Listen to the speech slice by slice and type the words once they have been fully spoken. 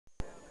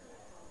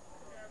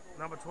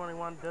Number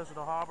 21,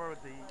 Digital Harbor,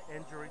 with the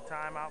injury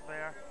time out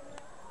there.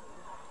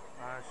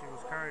 She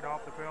was carried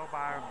off the field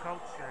by her coach,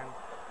 and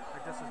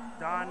this is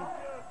done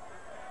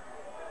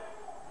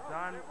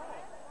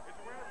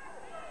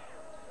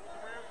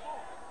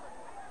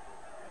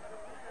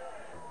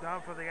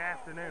for the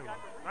afternoon.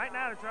 Right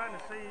now they're trying to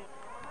see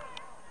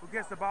who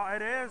gets the ball.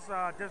 It is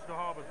Digital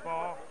Harbor's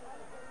ball,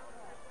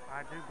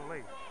 I do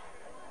believe.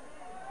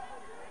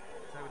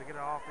 It's able to get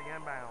it off the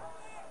inbounds.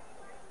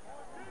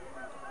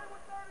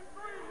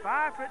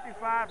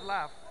 5:55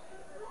 left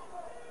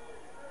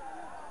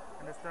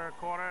in this third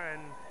quarter,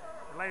 and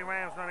the Lady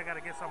Rams know they got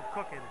to get some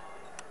cooking.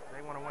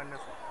 They want to win this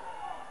one.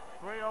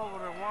 3 over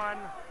to 1,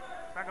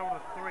 back over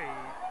to 3. In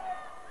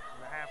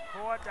the half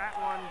court, that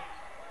one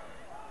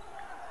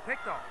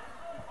picked off.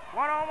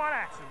 One-on-one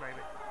action, baby.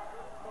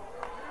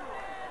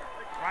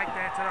 Right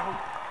there to the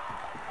hoop.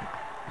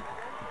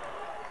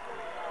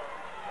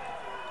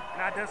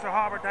 Now Digital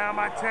Harbor down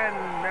by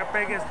 10, their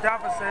biggest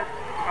deficit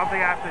of the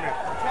afternoon.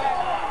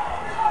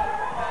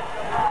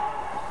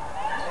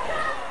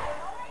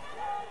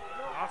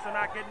 Also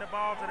not getting the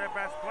ball to their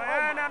best player,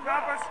 and a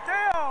number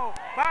still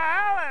by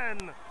Allen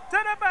to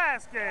the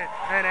basket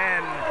and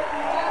in.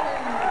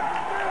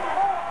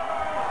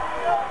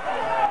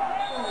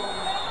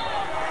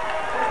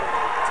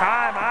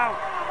 Timeout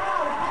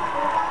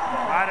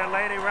by the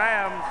Lady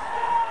Rams.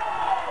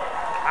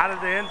 Out of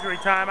the injury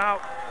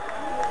timeout.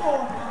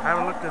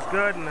 Haven't looked as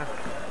good. And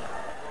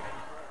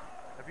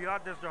if you are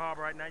Digital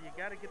Harbor right now, you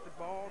got to get the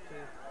ball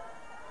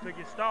to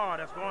your star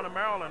that's going to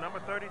Maryland, number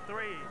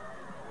 33,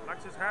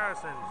 Alexis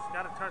Harrison's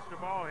got to touch the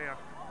ball here,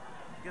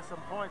 get some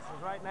points.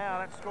 Right now,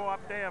 that score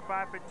up there,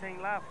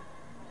 5:15 left,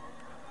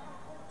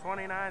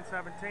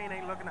 29-17,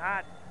 ain't looking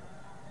hot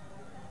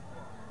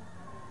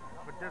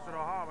for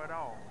Digital Harbor at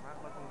all.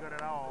 Not looking good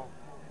at all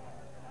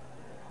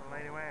for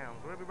Lady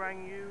Rams. We'll be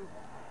bringing you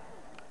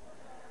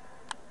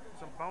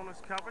some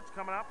bonus coverage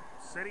coming up.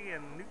 City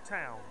and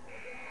Newtown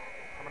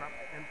coming up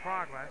in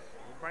progress.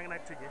 We're bringing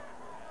that to you,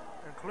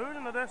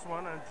 including this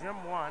one in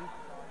Gym 1.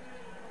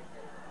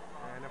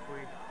 And if we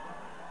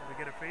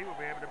get a fee, we'll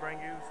be able to bring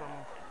you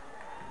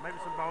maybe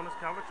some bonus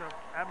coverage of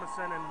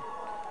Edmondson and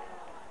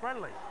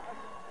Friendly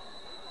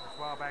as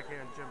well back here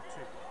in Gym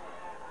 2.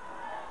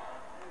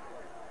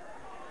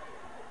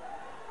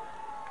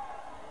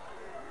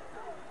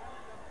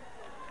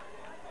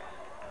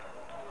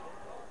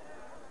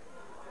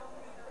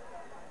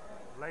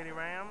 Lady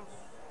Rams.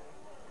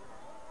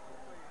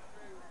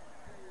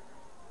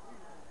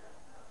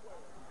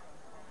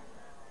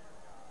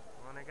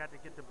 Well, they got to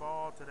get the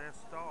ball to their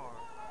star,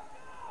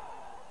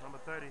 number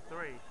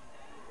 33.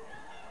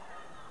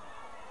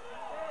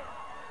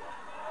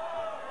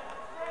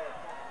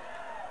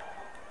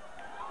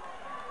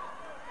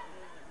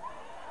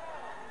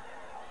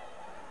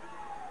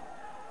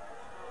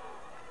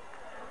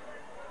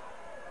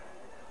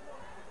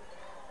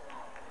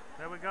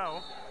 There we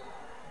go.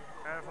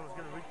 Harrison's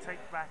going to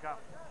retake back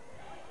up.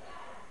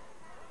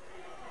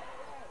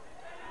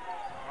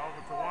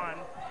 Over to 1.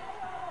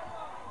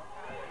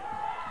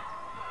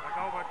 Back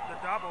over the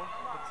double,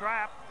 the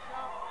trap.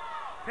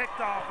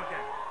 Picked off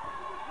again.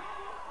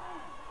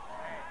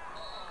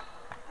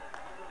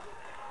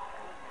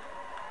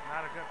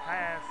 Not a good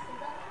pass,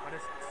 but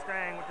it's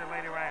staying with the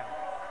Lady Rams.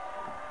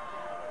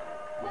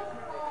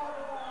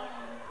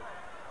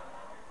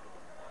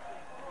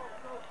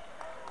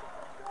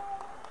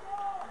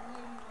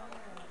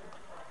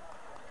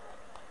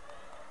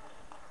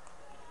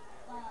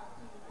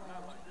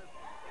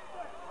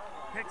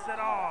 Picks it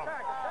off.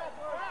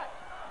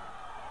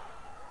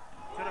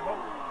 To the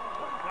hoop.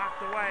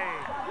 Blocked away.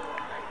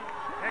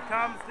 Here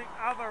comes the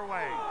other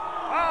way.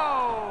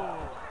 Oh!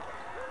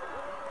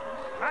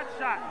 Hot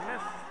shot.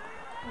 Missed.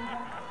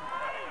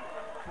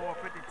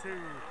 4:52 in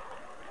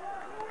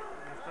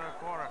the third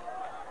quarter.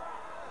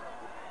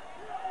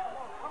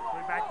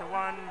 We're back to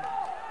 1.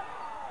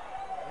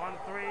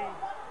 1-3.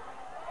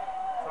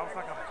 It's almost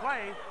like a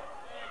play.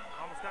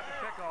 Almost got the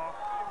pick off.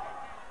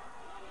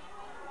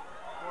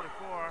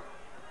 44.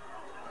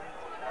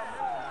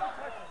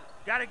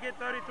 Got to get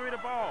 33 the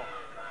ball.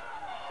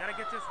 Got to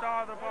get your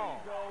star the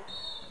ball.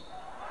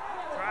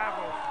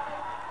 Travels.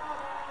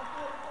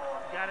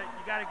 You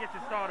got to get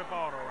your star the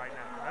ball though right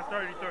now. That's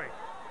 33.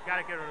 Got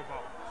to get her the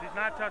ball. She's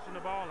not touching the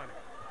ball in it.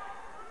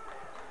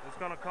 It's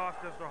going to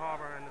cost Digital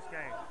Harbor in this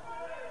game.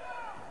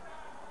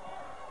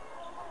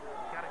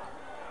 Got it.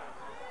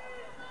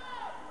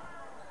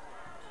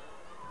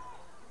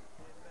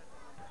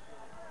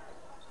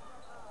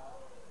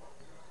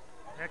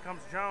 Here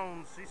comes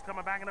Jones. She's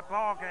coming back in the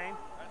ball game.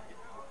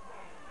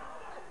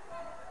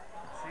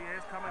 She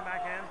is coming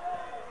back in.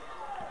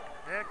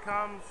 Here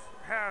comes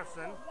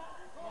Harrison.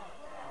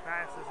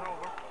 Pass is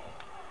over.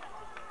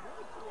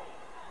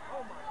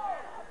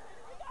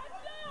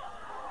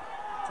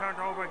 Turned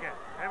over again.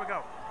 Here we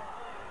go.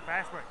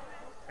 Fast break.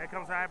 Here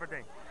comes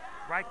Aberdeen.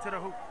 Right to the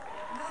hoop.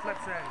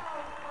 Slips in.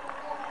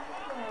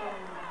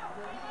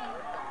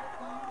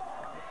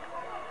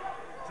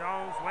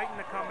 Jones waiting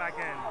to come back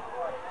in.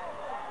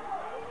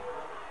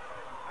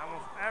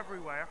 Almost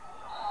everywhere.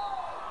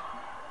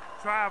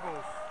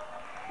 travels.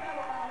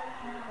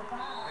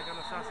 Making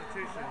the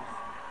substitutions.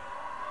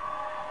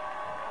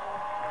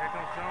 Here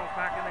comes Jones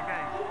back in the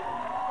game.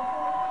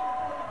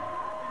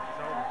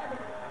 It's over.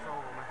 That's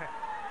over, man.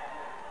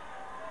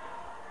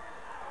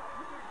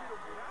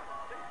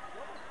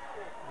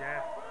 Yeah,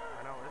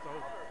 I know, it's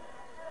over.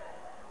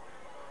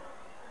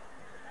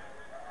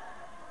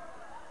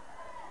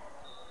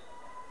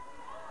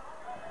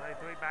 Play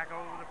 3 back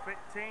over to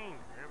 15.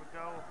 There we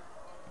go.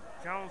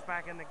 Jones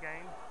back in the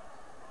game.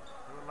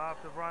 They would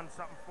love to run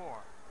something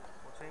for.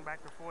 14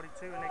 back to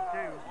 42, and they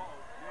do.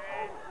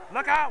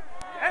 Look out!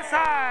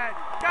 Inside!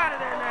 Got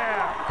it in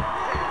there!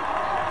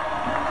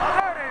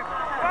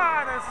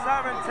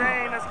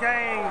 35-17. This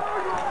game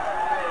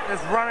is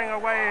running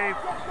away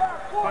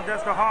from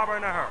Disco Harbor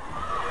in a hurry.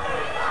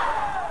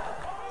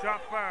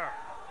 Jumper.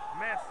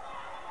 Missed.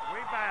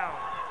 Rebound.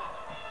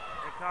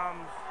 Here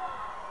comes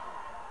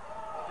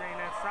Dean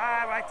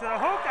inside, right to the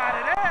hoop. Got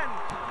it in!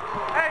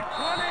 A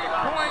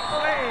 20-point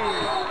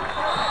lead.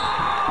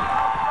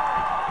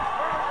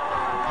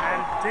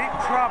 And deep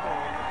trouble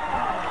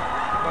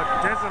for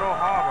Digital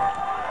Harbor.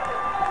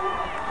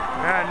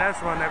 And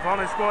this one, they've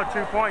only scored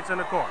 2 points in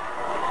the court.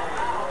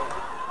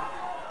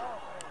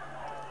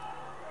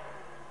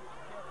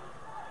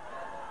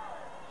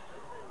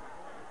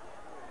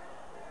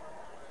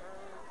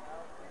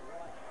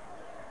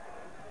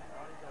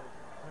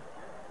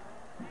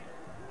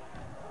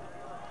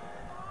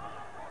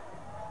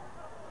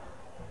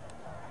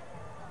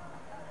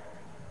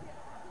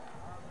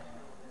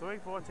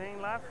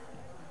 .14 left.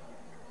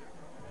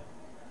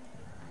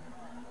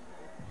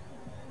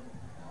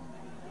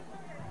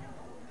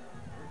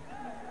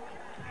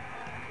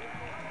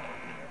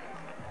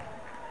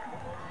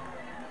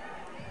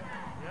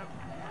 Yep.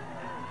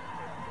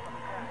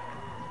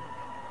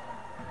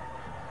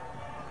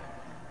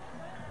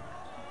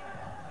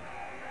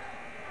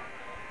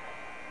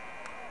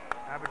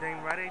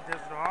 Aberdeen ready.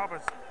 Digital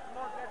Harbor's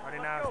ready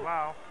now as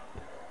well.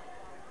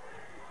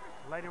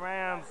 Lady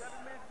Rams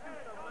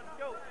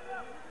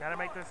gotta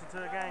make this into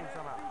a game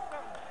somehow.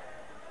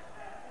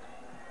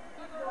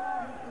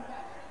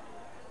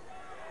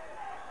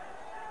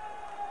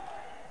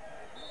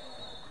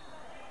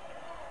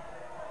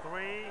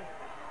 Three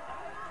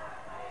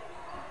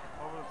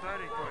over the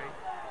 33.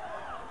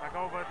 Back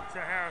over to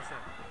Harrison.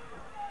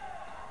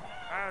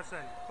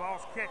 Harrison,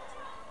 ball's kicked.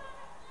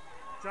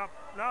 Jump,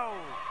 no,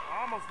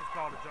 almost was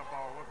called a jump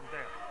ball, wasn't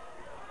there.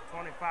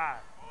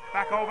 25.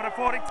 Back over to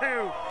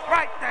 42,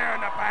 right there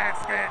in the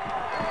basket,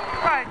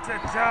 right to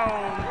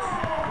Jones.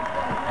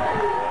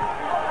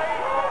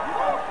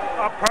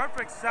 A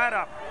perfect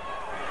setup.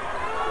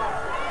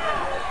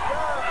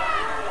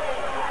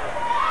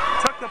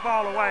 Took the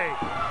ball away.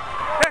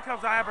 Here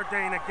comes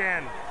Aberdeen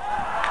again.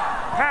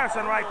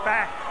 Harrison right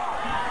back.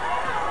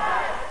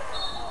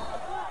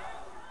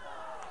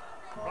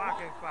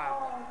 Blocking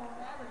foul.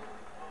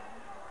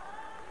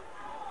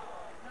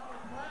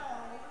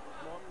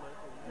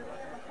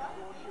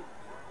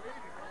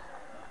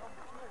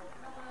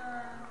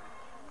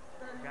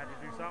 Got to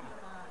do something.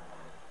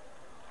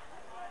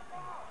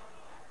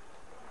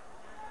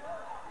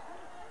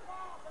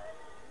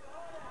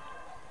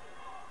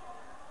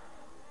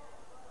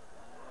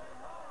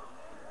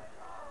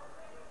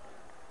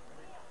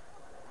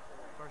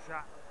 First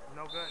shot,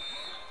 no good.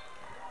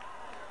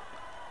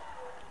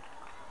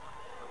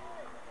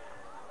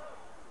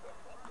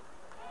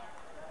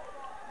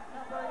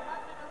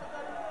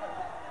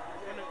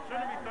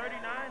 Shouldn't it be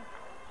 39?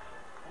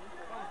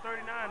 It was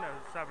 39 to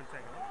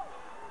 17.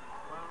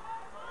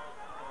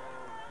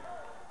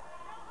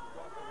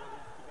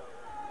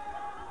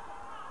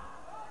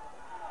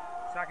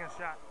 Second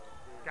shot,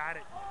 got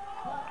it.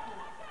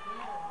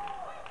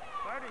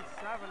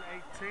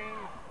 37-18.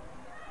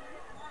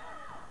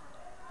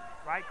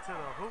 Right to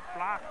the hoop,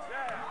 blocked.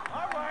 Yeah,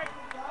 all right.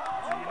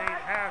 So you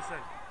need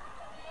Harrison.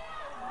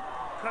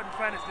 Couldn't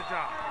finish the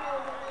job.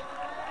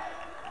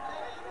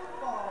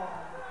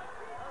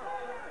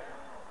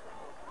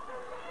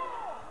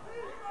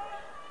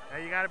 Now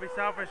you got to be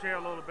selfish here a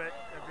little bit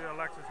if you're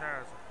Alexis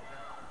Harrison.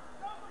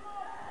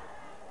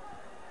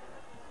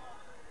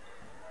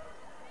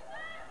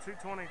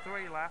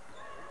 2:23 left.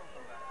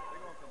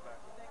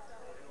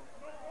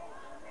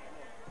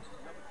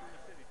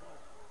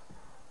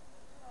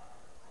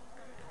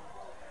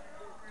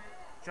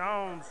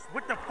 Jones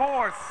with the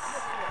force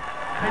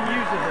and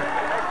uses it.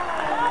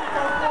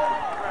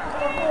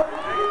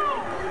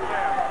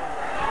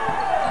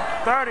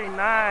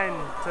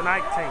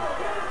 39-19.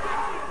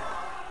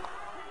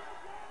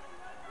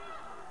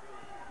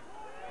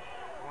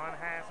 One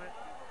has it.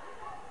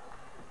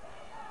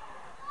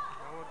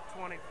 Number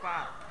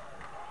 25.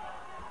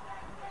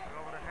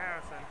 Over to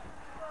Harrison.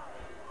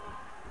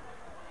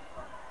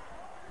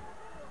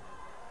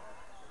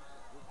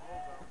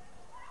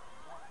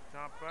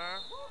 Jumper.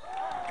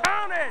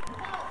 Count it!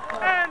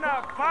 And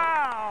a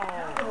foul!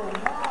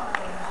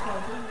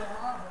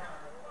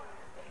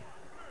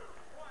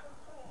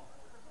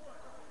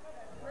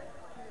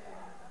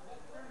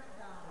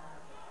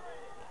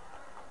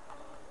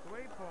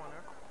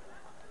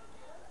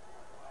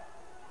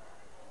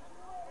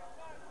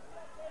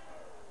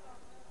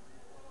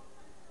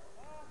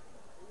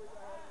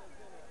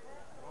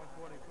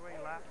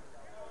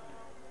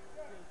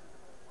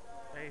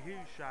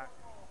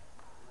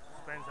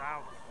 spins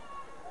out.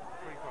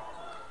 Free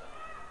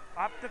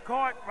throw. Up the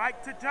court,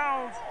 right to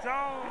Jones.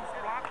 Jones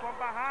blocked from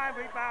behind,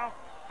 rebound.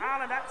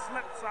 Allen, that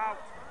slips out.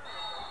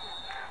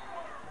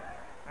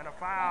 And a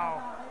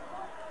foul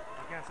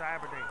against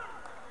Aberdeen.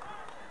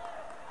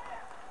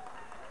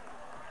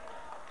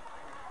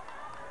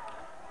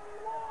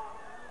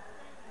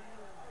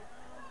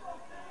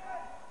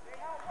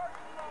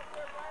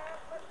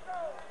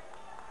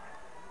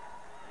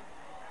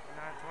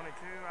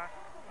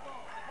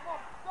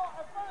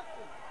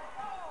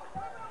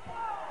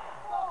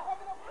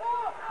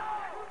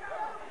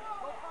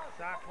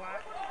 Shot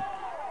clock.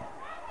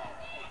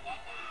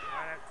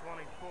 Right at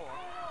 24.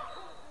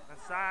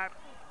 Inside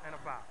and a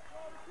foul.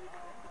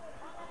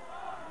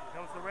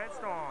 Comes the Red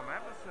Storm.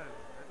 Everson.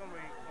 They're going to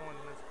be on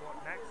this court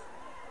next.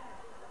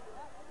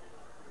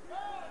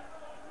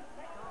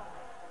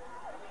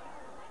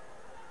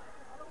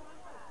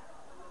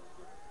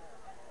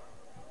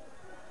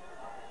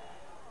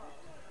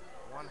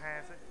 One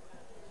has it.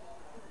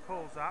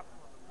 Pulls up.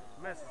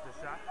 Misses the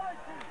shot.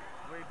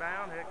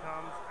 Rebound. Here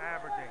comes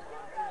Aberdeen.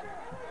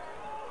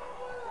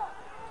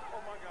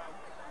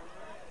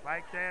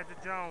 Right there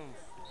to Jones.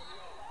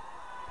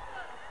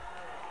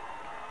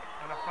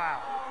 And a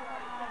foul.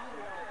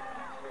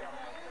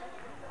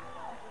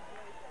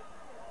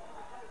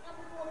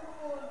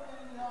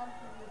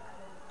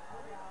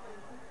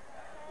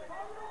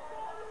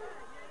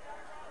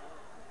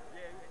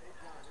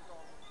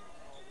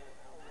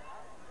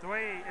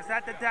 Three. Is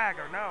that the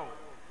dagger? No.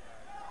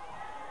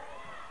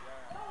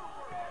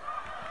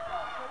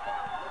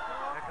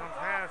 Here comes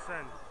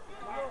Harrison.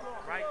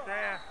 Right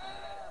there.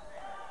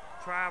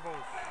 Travels.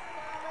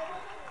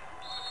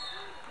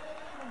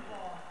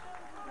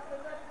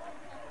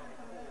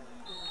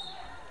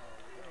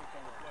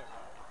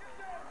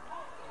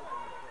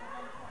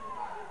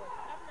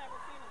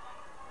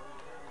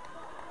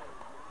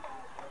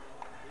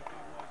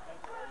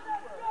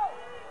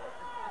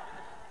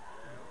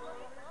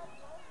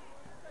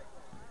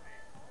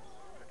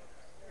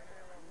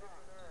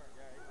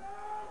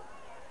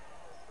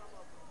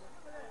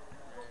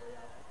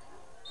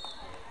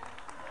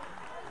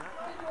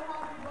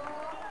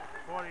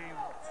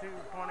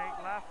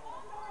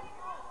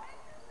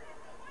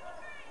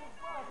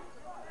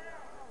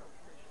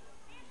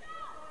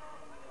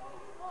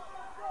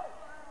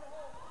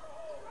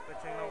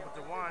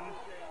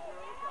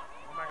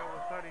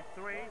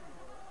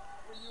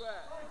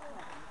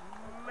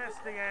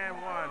 Missed the and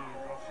one.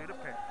 Gonna shoot a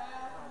pick.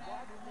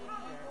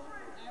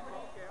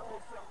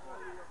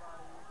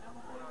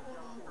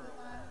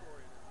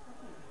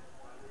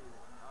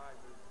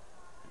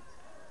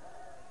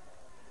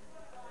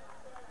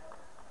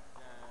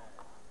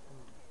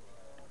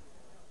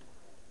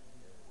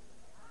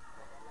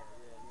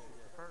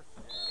 First.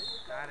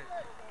 Got it.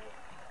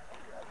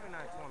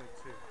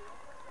 29-22.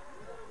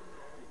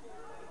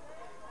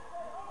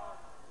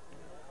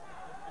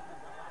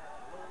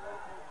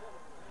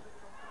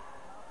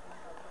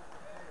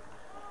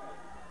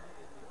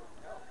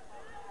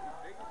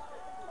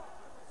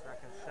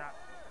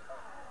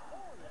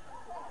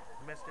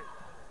 Missed it.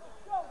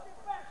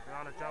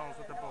 Brianna Jones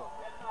with the ball.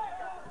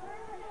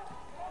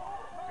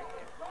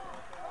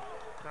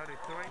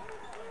 33.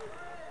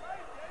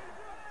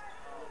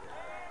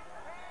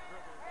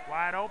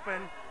 Wide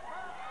open.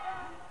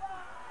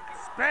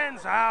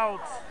 Spins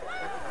out.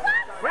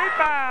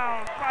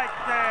 Rebound right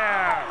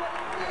there.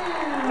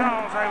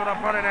 Jones able to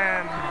put it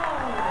in.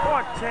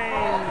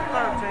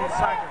 13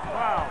 seconds.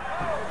 Wow.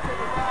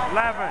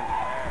 11,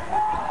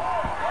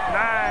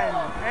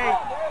 9, 8,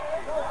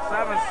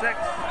 7, 6,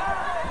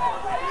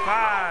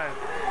 5,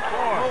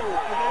 4,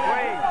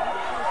 3,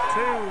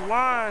 2,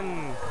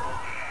 1.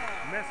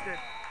 Missed it.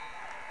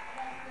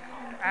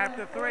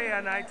 After three,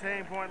 a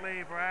 19-point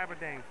lead for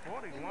Aberdeen,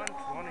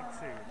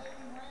 41-22.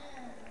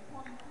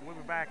 We'll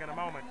be back in a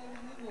moment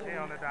here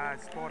on the Dye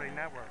Sporting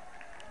Network.